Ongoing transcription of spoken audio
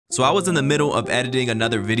So I was in the middle of editing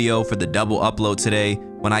another video for the double upload today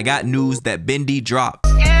when I got news that Bendy dropped.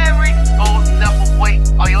 Scary, hold enough weight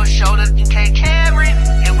on your shoulders and can't carry.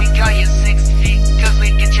 And we got you 6 feet cause we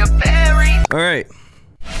get you buried. All right.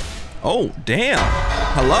 Oh, damn.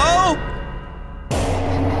 Hello?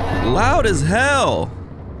 Loud as hell.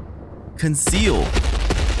 Conceal.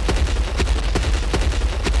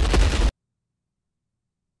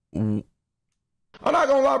 I'm not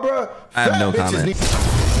gonna lie, bro. I have no comment.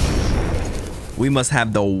 We must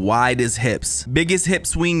have the widest hips. Biggest hip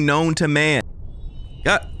swing known to man.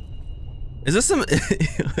 God. Is this some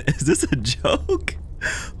is this a joke?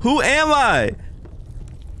 Who am I?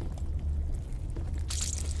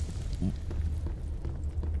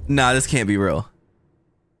 Nah, this can't be real.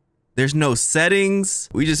 There's no settings.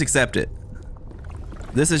 We just accept it.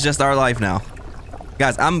 This is just our life now.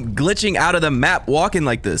 Guys, I'm glitching out of the map walking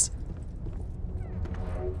like this.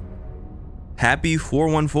 Happy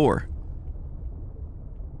 414.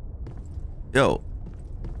 Yo.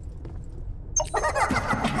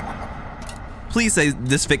 Please say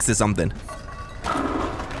this fixes something.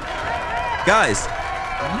 Guys.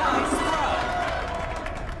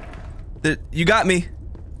 You got me.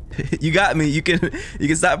 You got me. You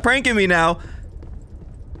can stop pranking me now.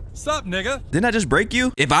 Sup, nigga? Didn't I just break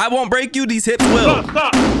you? If I won't break you, these hips will.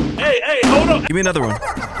 Stop. Hey, hold on. Give me another one.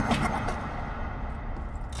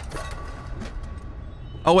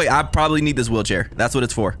 Oh wait, I probably need this wheelchair. That's what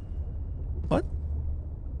it's for. What?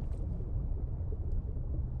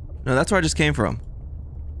 No, that's where I just came from.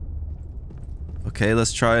 Okay,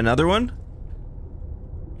 let's try another one.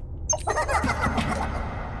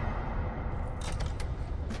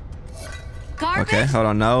 Garbage? Okay, hold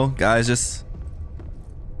on. No, guys, just...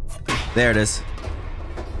 There it is.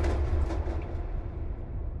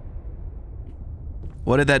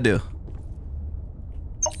 What did that do?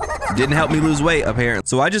 Didn't help me lose weight, apparently.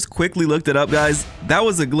 So I just quickly looked it up, guys. That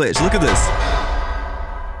was a glitch. Look at this.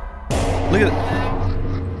 Look at it.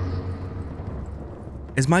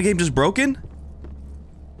 Is my game just broken?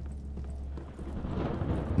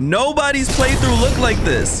 Nobody's playthrough looked like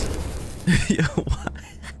this. Yo,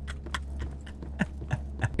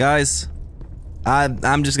 guys,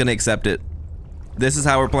 I'm just gonna accept it. This is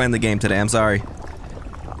how we're playing the game today. I'm sorry.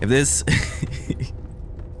 If this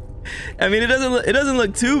I mean, it doesn't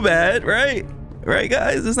look too bad, right? Right,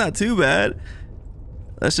 guys? It's not too bad.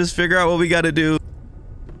 Let's just figure out what we gotta do.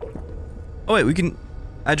 Oh wait, we can...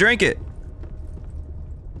 I drank it.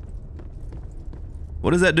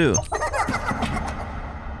 What does that do?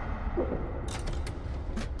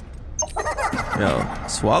 Yo,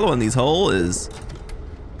 swallowing these whole is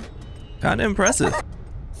kind of impressive.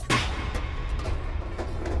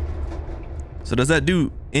 So does that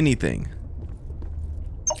do anything?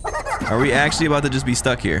 Are we actually about to just be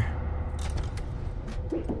stuck here?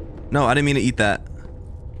 No, I didn't mean to eat that.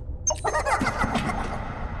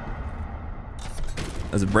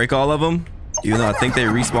 Does it break all of them? Even though I think they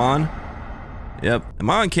respawn? Yep. Am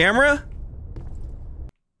I on camera?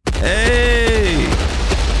 Hey!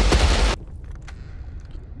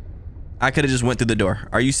 I could have just went through the door.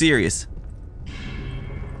 Are you serious?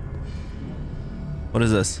 What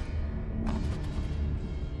is this?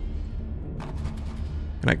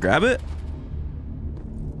 Can I grab it?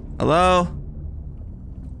 Hello?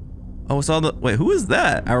 Oh, it's all the... Wait, who is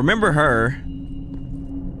that? I remember her.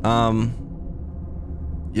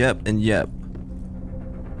 Yep and yep.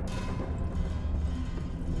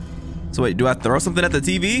 So wait, do I throw something at the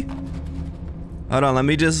TV? Hold on, let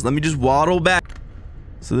me just waddle back.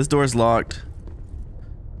 So this door is locked.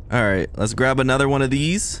 All right, let's grab another one of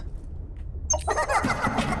these.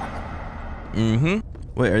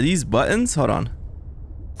 Wait, are these buttons? Hold on.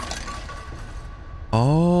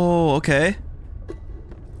 Oh, okay.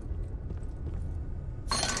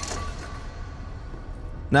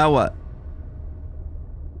 Now what?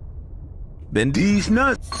 Bendy's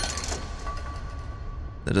nuts.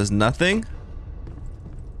 That does nothing.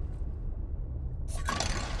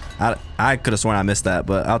 I could have sworn I missed that,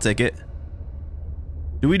 but I'll take it.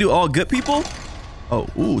 Do we do all good people? Oh,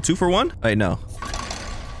 ooh, 2 for 1? Wait, no.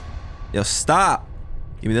 Yo, stop.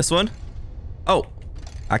 Give me this one. Oh,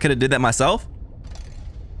 I could have did that myself.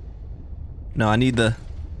 No, I need the...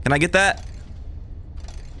 Can I get that?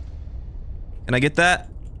 Can I get that?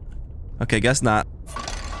 Okay, guess not.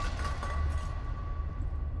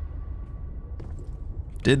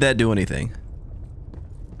 Did that do anything?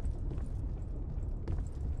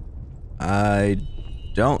 I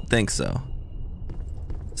don't think so.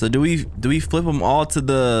 So do we flip them all to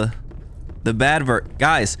the bad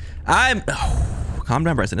guys? Calm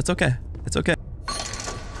down, Brysen. It's okay. It's okay.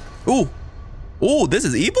 Ooh. Ooh, this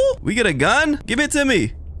is evil? We get a gun? Give it to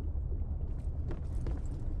me.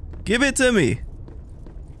 Give it to me.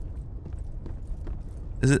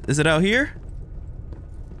 Is it out here?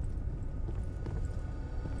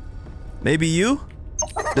 Maybe you?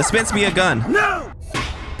 Dispense me a gun. No!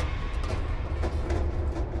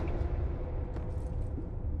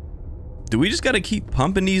 Do we just gotta keep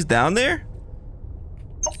pumping these down there?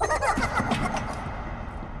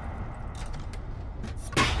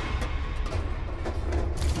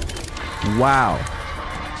 Wow.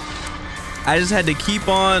 I just had to keep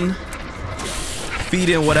on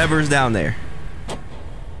feeding whatever's down there.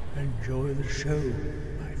 Enjoy the show,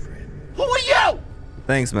 my friend. Who are you?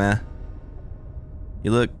 Thanks, man.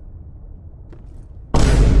 You look...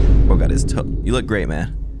 Oh god, his toe. You look great,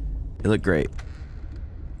 man. You look great.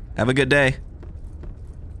 Have a good day.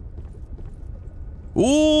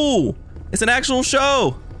 Ooh! It's an actual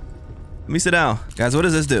show! Let me sit down. Guys, what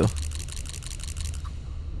does this do?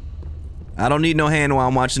 I don't need no hand while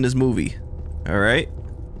I'm watching this movie. Alright?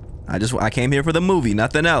 I came here for the movie,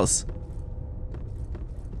 nothing else.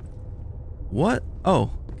 What?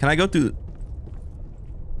 Oh, can I go through...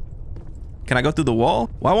 Can I go through the wall?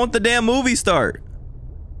 Why won't the damn movie start?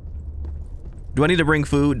 Do I need to bring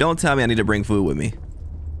food? Don't tell me I need to bring food with me.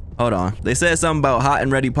 Hold on. They said something about hot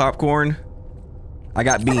and ready popcorn. I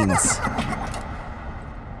got beans.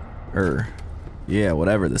 Yeah,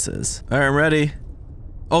 whatever this is. All right, I'm ready.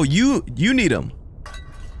 Oh, you need them.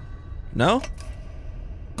 No?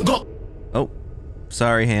 Oh,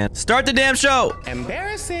 sorry, hand. Start the damn show.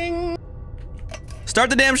 Embarrassing. Start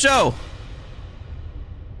the damn show.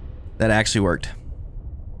 That actually worked.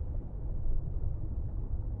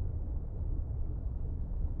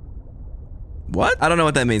 What? I don't know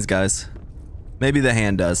what that means, guys. Maybe the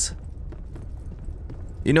hand does.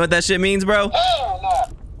 You know what that shit means, bro?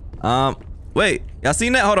 Wait. Y'all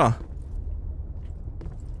seen that? Hold on.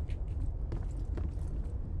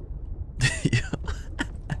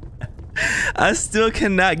 I still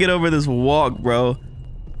cannot get over this walk, bro.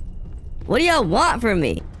 What do y'all want from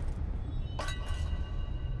me?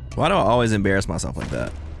 Why do I always embarrass myself like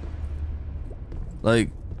that?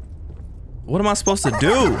 Like, what am I supposed to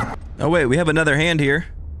do? Oh wait, we have another hand here.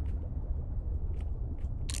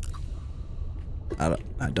 I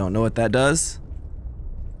don't know what that does.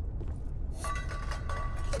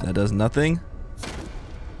 That does nothing.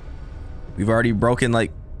 We've already broken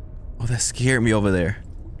like... Oh, that scared me over there.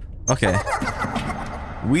 Okay.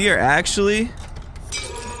 We are actually...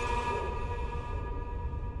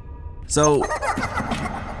 So...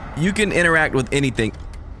 You can interact with anything.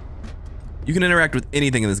 You can interact with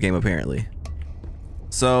anything in this game, apparently.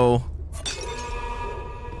 So...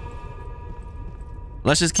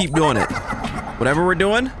 Let's just keep doing it. Whatever we're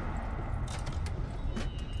doing.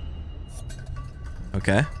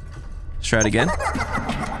 Okay. Let's try it again.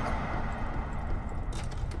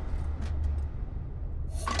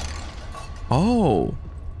 Oh.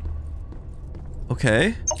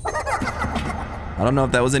 Okay. I don't know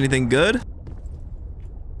if that was anything good.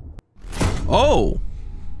 Oh.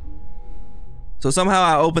 So somehow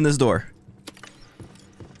I opened this door.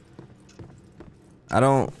 I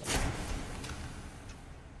don't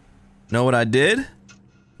know what I did,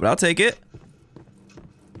 but I'll take it.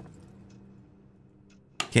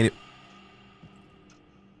 Can't you...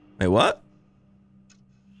 Wait, what?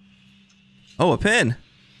 Oh, a pen.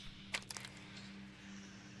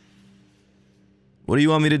 What do you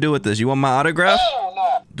want me to do with this? You want my autograph?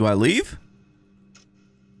 Do I leave?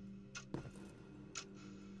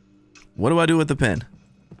 What do I do with the pen?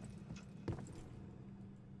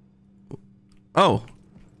 Oh.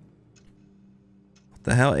 What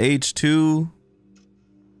the hell? Age 2,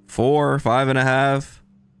 4, 5.5.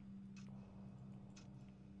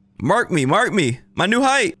 Mark me, mark me. My new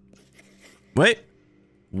height. Wait.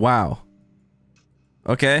 Wow.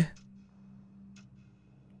 Okay.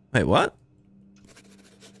 Wait, what?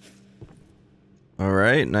 All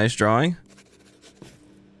right, nice drawing.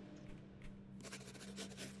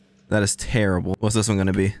 That is terrible. What's this one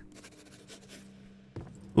gonna be?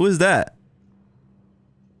 Who is that?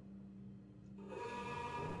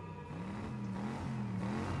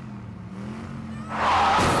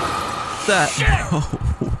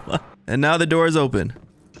 That. And now the door is open.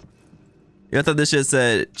 Yeah, I thought this shit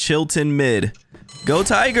said Chilton Mid. Go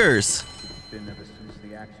Tigers! Been ever since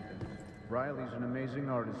the accident. Riley's an amazing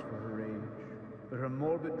artist for her age, but her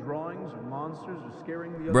morbid drawings of monsters are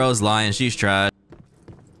scaring the Bro's lying, she's trash.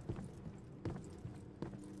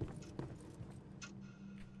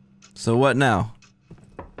 So what now?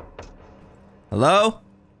 Hello?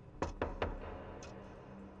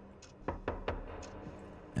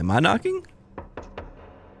 Am I knocking?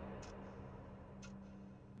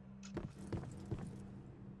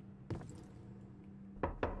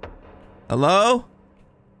 Hello?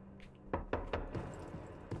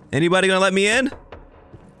 Anybody gonna let me in?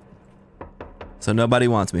 So nobody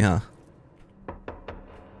wants me, huh?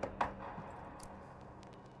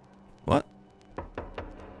 What?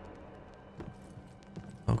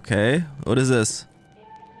 Okay, what is this?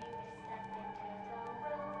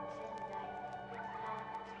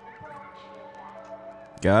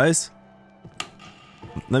 Guys?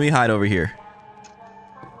 Let me hide over here.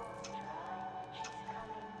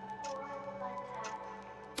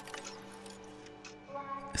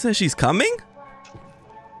 It says she's coming?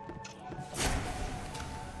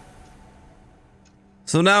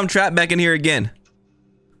 So now I'm trapped back in here again.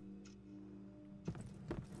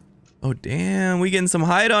 Oh damn, we getting some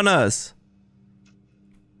height on us.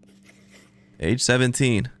 Age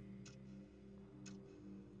 17.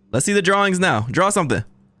 Let's see the drawings now. Draw something.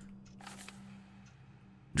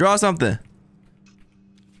 Draw something.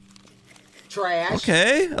 Trash.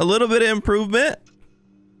 Okay, a little bit of improvement.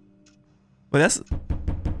 Wait, that's...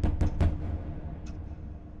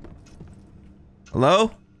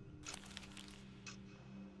 Hello?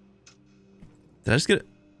 Did I just get it?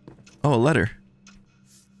 Oh, a letter.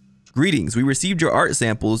 Greetings, we received your art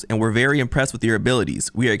samples and we're very impressed with your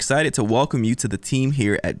abilities. We are excited to welcome you to the team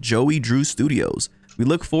here at Joey Drew Studios. We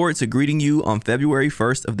look forward to greeting you on February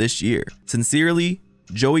 1st of this year. Sincerely,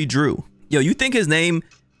 Joey Drew. Yo, you think his name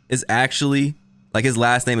is actually, like his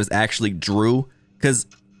last name is actually Drew? Because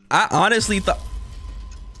I honestly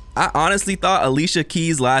thought Alicia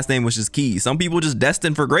Keys' last name was just Keys. Some people just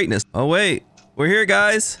destined for greatness. Oh wait, we're here,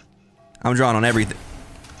 guys. I'm drawing on everything.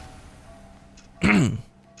 I'm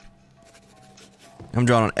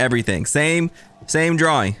drawing on everything. Same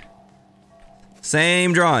drawing.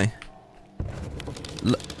 Same drawing.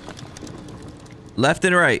 Left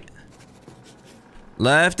and right.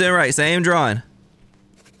 Left and right. Same drawing.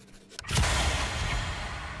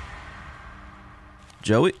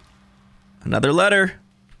 Joey. Another letter.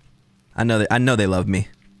 I know they love me.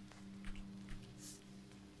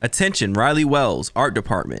 Attention, Riley Wells, Art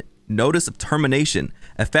Department. Notice of termination.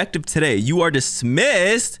 Effective today. You are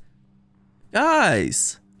dismissed.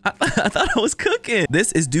 Guys, I thought I was cooking.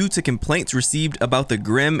 This is due to complaints received about the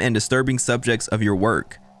grim and disturbing subjects of your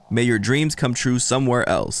work. May your dreams come true somewhere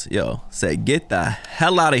else. Yo, say get the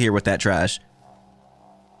hell out of here with that trash.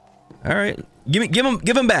 All right, give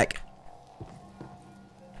him back.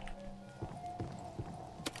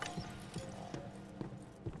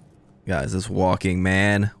 Guys, this walking,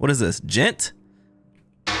 man. What is this? Gent?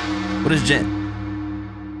 What is gent?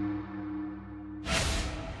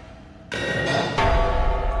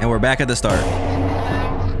 And we're back at the start.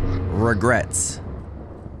 Regrets.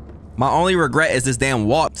 My only regret is this damn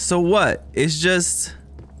walk. So what? It's just...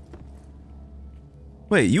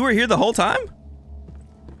 Wait, you were here the whole time?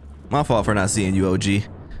 My fault for not seeing you, OG.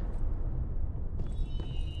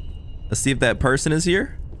 Let's see if that person is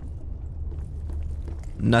here.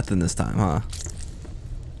 Nothing this time, huh?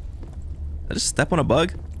 Did I just step on a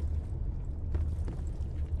bug?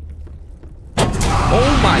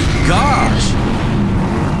 Oh my gosh!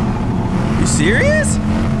 You serious?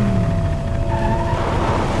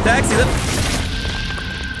 Taxi,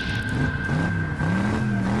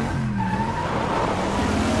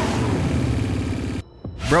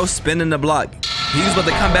 bro, spinning the block. He was about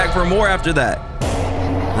to come back for more after that.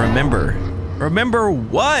 Remember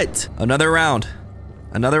what? Another round.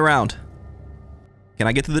 Another round. Can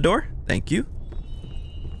I get through the door? Thank you.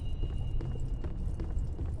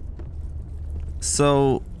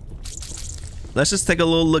 So let's just take a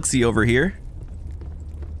little look-see over here.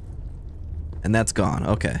 And that's gone.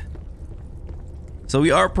 Okay. So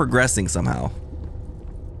we are progressing somehow.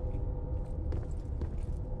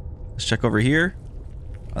 Let's check over here.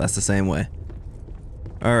 Oh, that's the same way.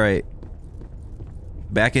 All right.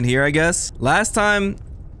 Back in here, I guess. Last time,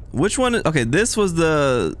 which one? Okay, this was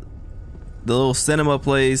the little cinema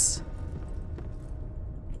place.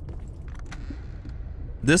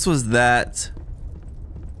 This was that.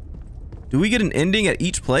 Do we get an ending at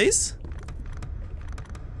each place?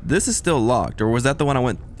 This is still locked, or was that the one I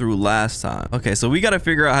went through last time? Okay, so we got to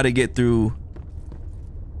figure out how to get through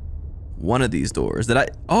one of these doors. Did I?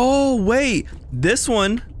 Oh, wait. This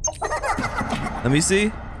one. Let me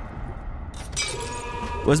see.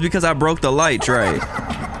 Was because I broke the lights, right?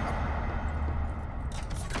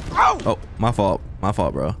 Oh, my fault. My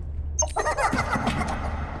fault, bro.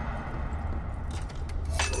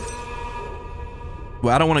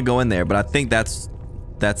 Well, I don't want to go in there, but I think that's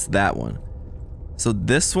that one. So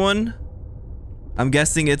this one, I'm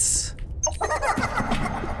guessing it's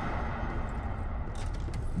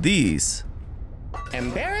these.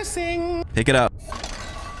 Embarrassing. Pick it up.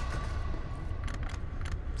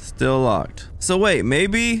 Still locked. So wait,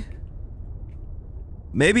 maybe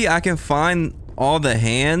I can find all the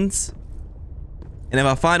hands. And if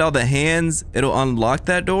I find all the hands, it'll unlock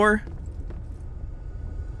that door.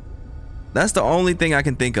 That's the only thing I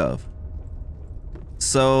can think of.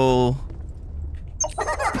 So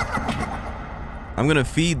I'm gonna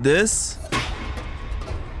feed this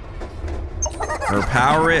or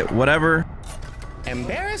power it, whatever.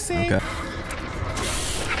 Embarrassing. Okay.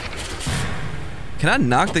 Can I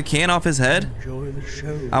knock the can off his head?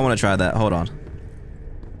 I want to try that. Hold on.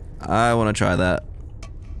 I want to try that.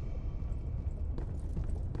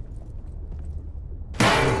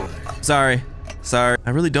 Sorry. Sorry.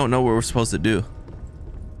 I really don't know what we're supposed to do.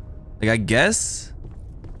 Like, I guess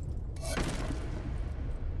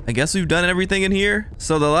we've done everything in here.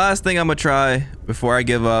 So the last thing I'm gonna try before I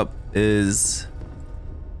give up is...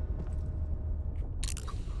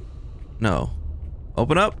 No.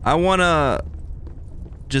 Open up. I wanna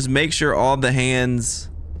just make sure all the hands,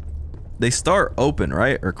 they start open,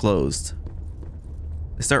 right? Or closed.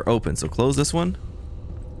 They start open, so close this one.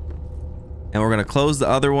 And we're gonna close the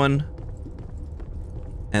other one.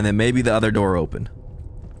 And then maybe the other door open.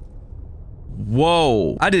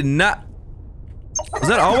 Whoa. I did not... Was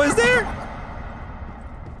that always there?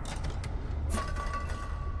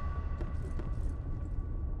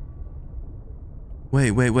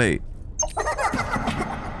 Wait, wait, wait.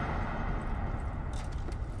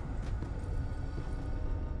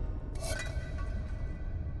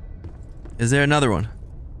 Is there another one?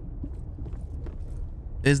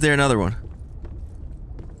 Is there another one?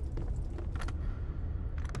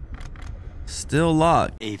 Still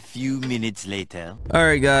locked. A few minutes later.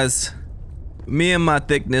 Alright guys. Me and my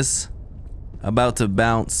thickness about to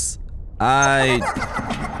bounce.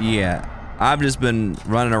 Yeah. I've just been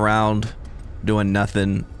running around doing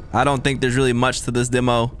nothing. I don't think there's really much to this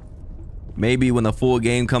demo. Maybe when the full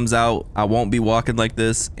game comes out, I won't be walking like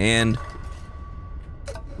this and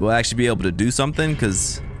we'll actually be able to do something,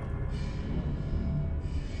 because...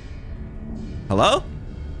 Hello?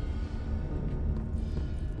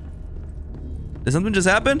 Did something just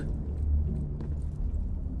happen?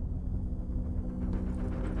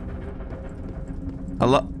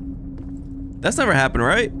 Hello? That's never happened,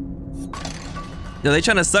 right? Are they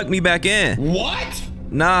trying to suck me back in? What?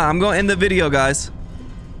 Nah, I'm gonna end the video, guys.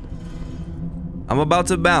 I'm about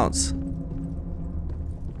to bounce.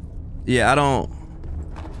 Yeah,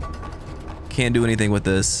 can't do anything with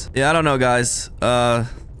this. Yeah, I don't know, guys.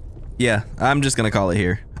 Yeah, I'm just gonna call it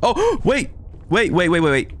here. Oh, wait.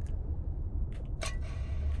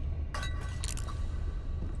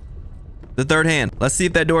 The third hand. Let's see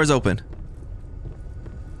if that door is open.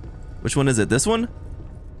 Which one is it? This one?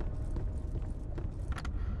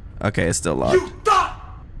 Okay, it's still locked.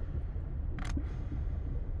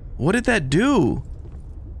 What did that do?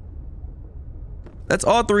 That's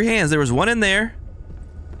all three hands. There was one in there.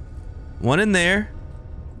 One in there.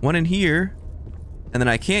 One in here. And then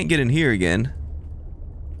I can't get in here again.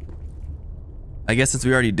 I guess since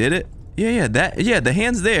we already did it. Yeah, the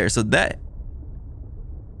hand's there. So that...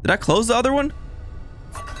 Did I close the other one?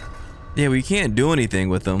 Yeah, we can't do anything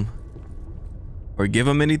with them. Or give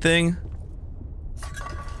them anything.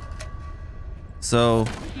 So...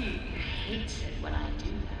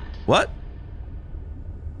 What?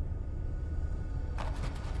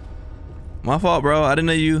 My fault, bro. I didn't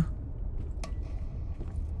know you...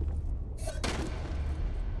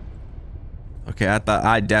 Okay,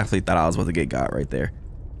 I definitely thought I was about to get got right there.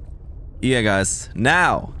 Yeah, guys.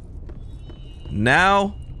 Now.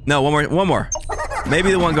 No, one more.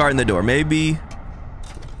 Maybe the one guarding the door. Maybe.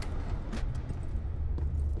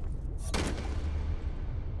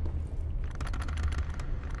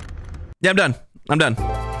 Yeah, I'm done.